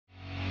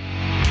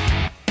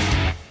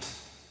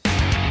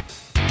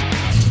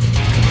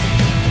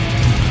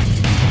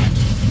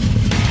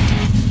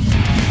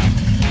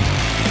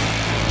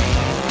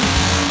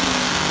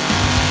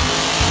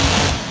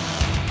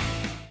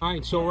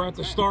Alright, so we're at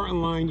the starting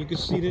line. You can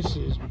see this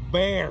is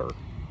bare.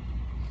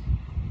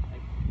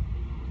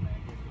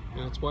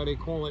 That's why they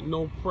call it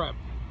no prep.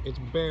 It's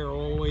bare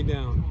all the way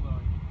down.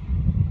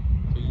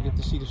 So you get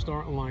to see the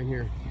starting line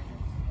here.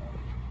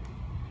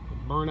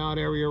 Burnout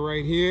area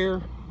right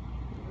here.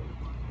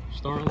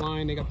 Starting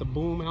line, they got the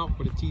boom out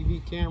for the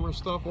TV camera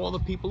stuff. All the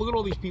people, look at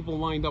all these people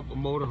lined up with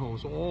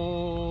motorhomes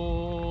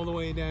all the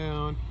way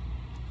down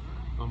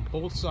on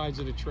both sides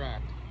of the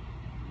track.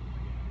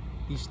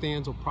 These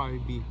stands will probably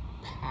be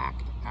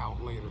packed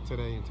out later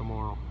today and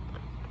tomorrow.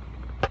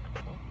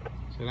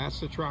 So that's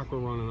the track we're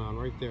running on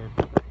right there.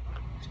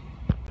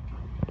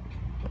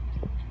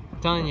 I'm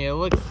telling you, it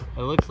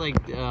looks like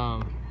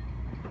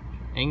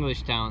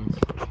English towns.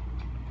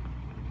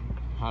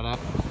 How that?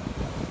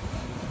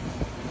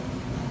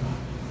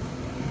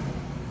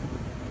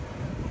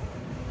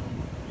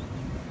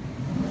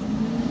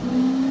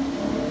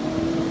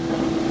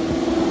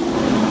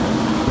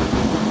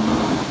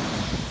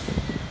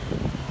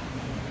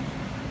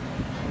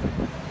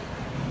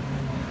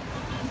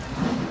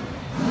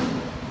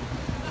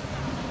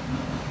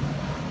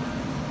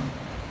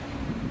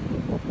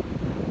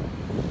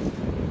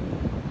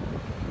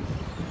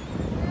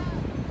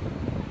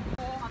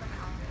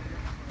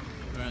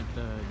 We're at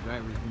the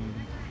driver's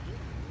meeting.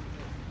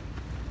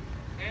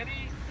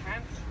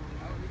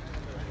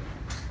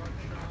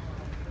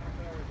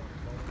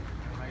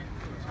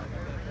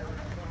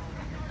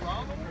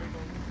 Ronald?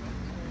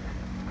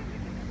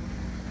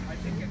 I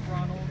think it's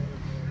Ronald.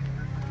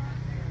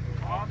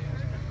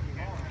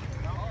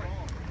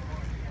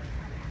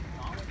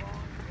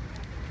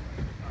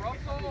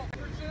 Russell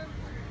Anderson?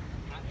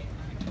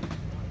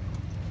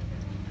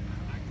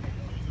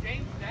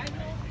 James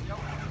Daniel?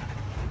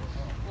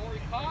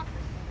 Corey Cox?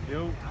 Yo.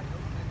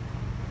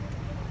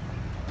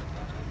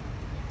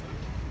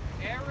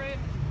 Aaron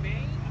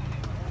Bain?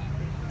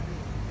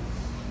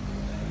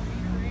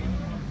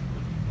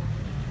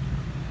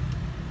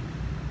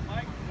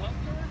 Mike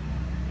Cluster?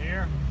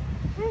 Here.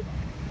 Woo.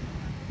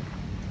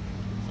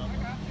 I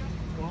got you.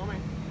 Call me.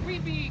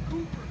 Weeby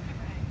Cooper.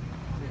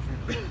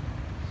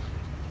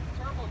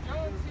 Turbo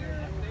Jones here.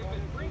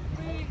 David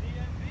Brinkley.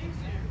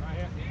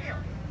 Right here.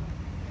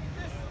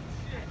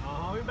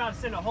 We about to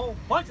send a whole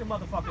bunch of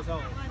motherfuckers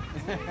home.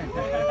 I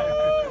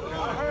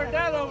heard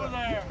that over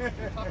there.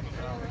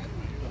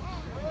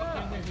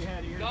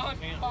 Don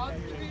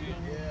Cosby.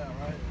 Yeah,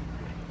 right.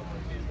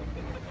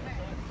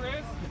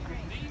 Chris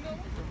Dino.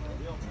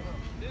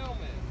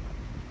 Dillman.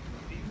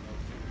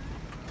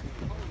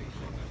 Holy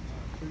shit.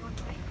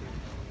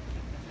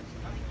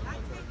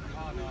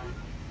 Oh no.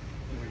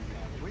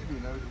 We do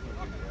know.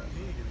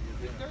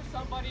 If there's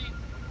somebody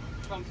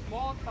from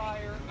Small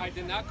Tire, I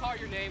did not call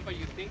your name, but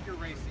you think you're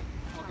racing.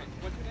 Okay,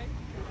 what's your name?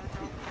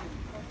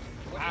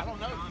 I don't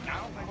know. I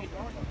don't think he's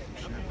going.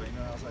 You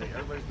know, I was like,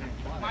 everybody's being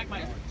quiet.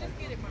 Mike. Just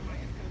get it, Mama.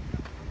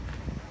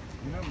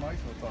 You know,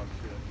 Mike's will talk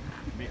shit. I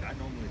mean, I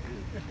normally do.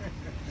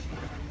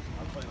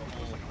 I play the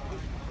whole.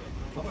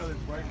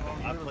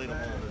 I play the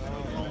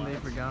whole. They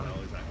forgot. I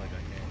always act like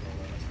I can't.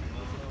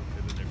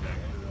 And then they're back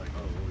and they're like,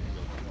 oh, well, you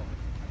go.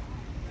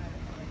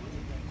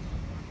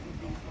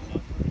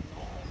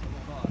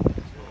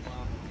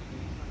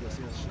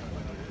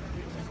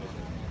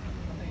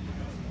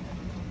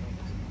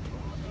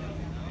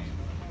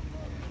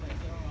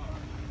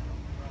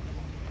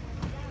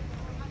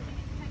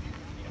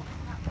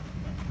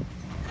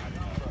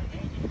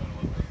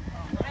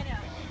 I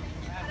know.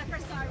 When I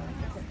first saw it, I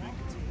was like,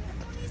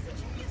 oh, these are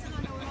cheese, and I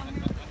know we're on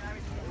here.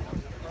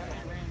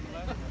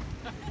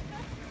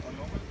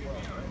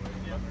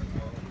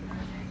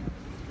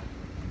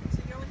 So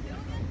you're with who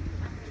again?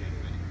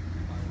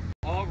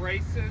 All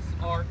races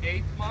are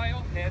 8th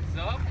mile, heads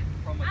up,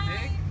 from a dig.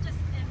 I'm just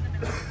in the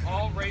middle.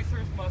 All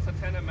racers must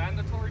attend a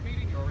mandatory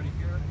meeting. You're already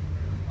here.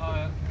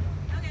 Okay.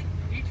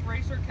 Each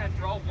racer can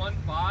draw one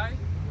bye,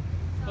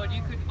 but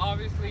you could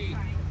obviously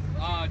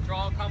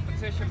draw a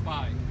competition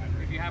bye.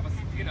 If you have a,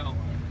 you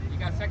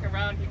got second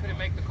round, you couldn't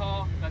make the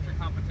call, that's your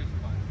competition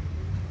bye.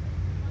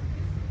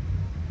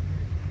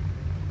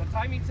 The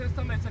timing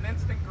system is an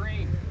instant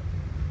green.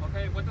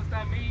 Okay, what does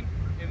that mean?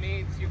 It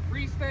means you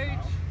pre-stage,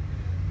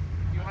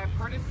 you have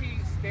courtesy,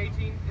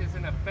 staging is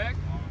in effect.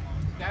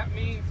 That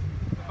means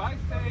if I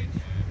stage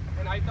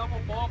and I double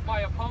bulb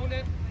my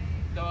opponent,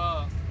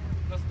 the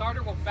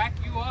starter will back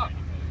you up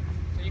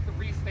so you can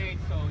restage.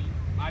 So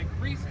I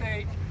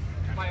pre-stage,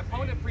 my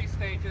opponent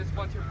pre-stages.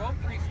 Once you're both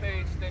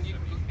pre-staged, then you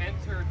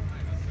enter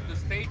the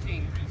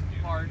staging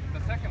part,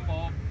 the second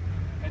bulb,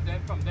 and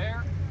then from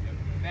there,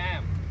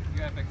 bam,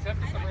 you have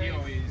accepted the race.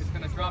 It's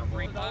going to drop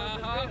green. Well,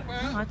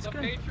 that's the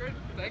good. patron,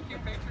 thank you,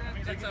 patron.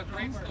 It's a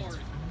great story.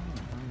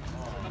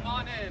 Come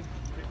on in.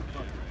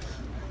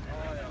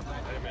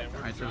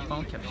 Alright, so the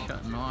phone kept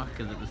shutting off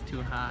because it was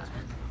too hot.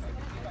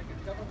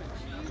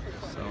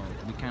 So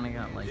we kind of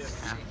got like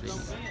half the. No,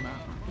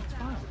 it's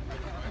fine.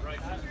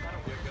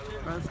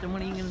 Bro, then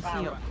what are you gonna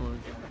see up close?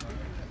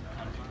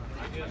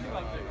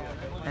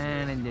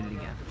 And I did it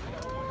again.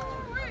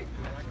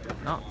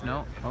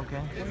 No,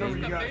 okay. This is the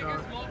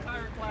biggest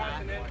multi-tire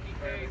class in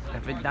NPK.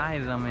 If it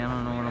dies on me, I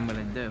don't know what I'm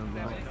gonna do.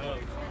 But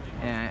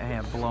yeah, I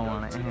have blow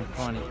on it. It's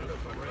funny.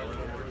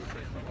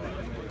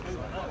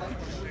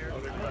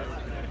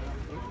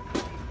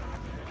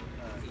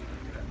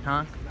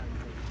 Huh?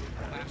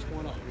 Last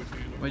one up.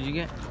 What'd you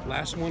get?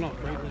 Last one up,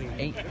 right lane.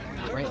 8.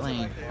 Right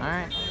lane.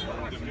 Alright.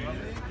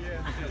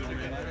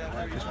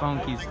 This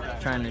phone keeps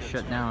trying to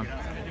shut down.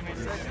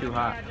 It's too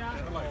hot.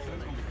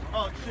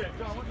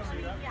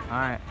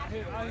 Alright.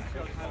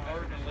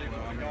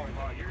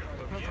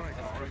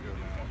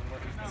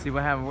 See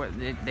what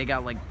happened? They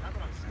got like,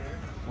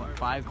 what,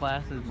 5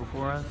 classes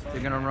before us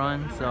they're gonna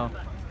run, so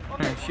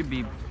it should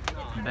be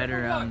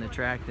better on the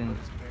track than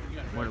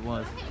what it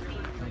was.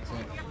 That's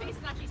it.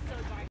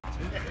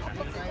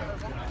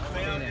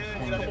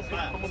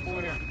 Come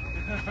aboard here.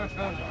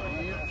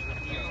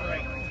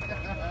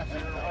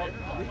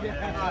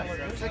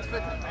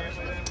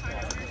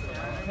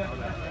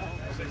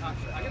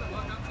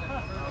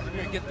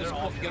 650. Get this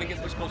close. You gotta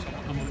get this close.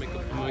 I'm gonna make a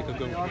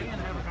go.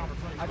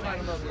 I can't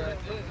remember that.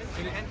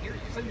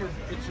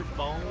 It's your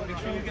bone. Make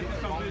sure you get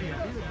this bone in.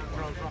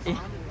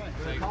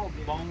 They're called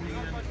bone in.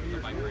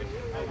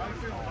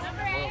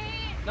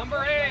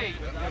 Number 8.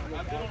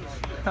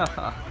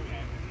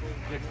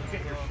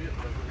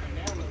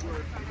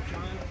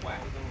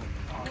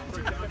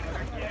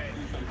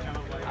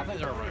 I think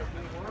they're right.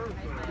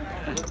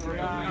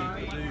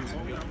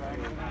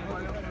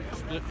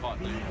 Split pot.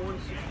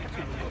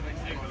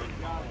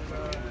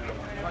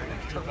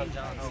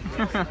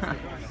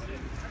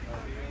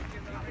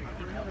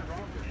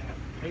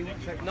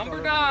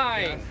 Number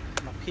 9.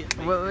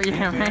 Well,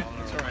 yeah, man.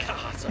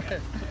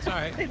 It's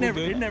alright. It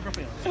never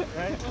fails,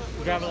 right?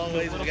 We drive a long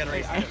ways and we got to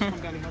race. Come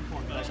down here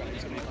for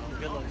me.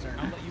 Good luck, sir.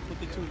 I'll let you put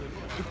the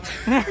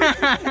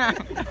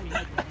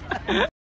 2 in.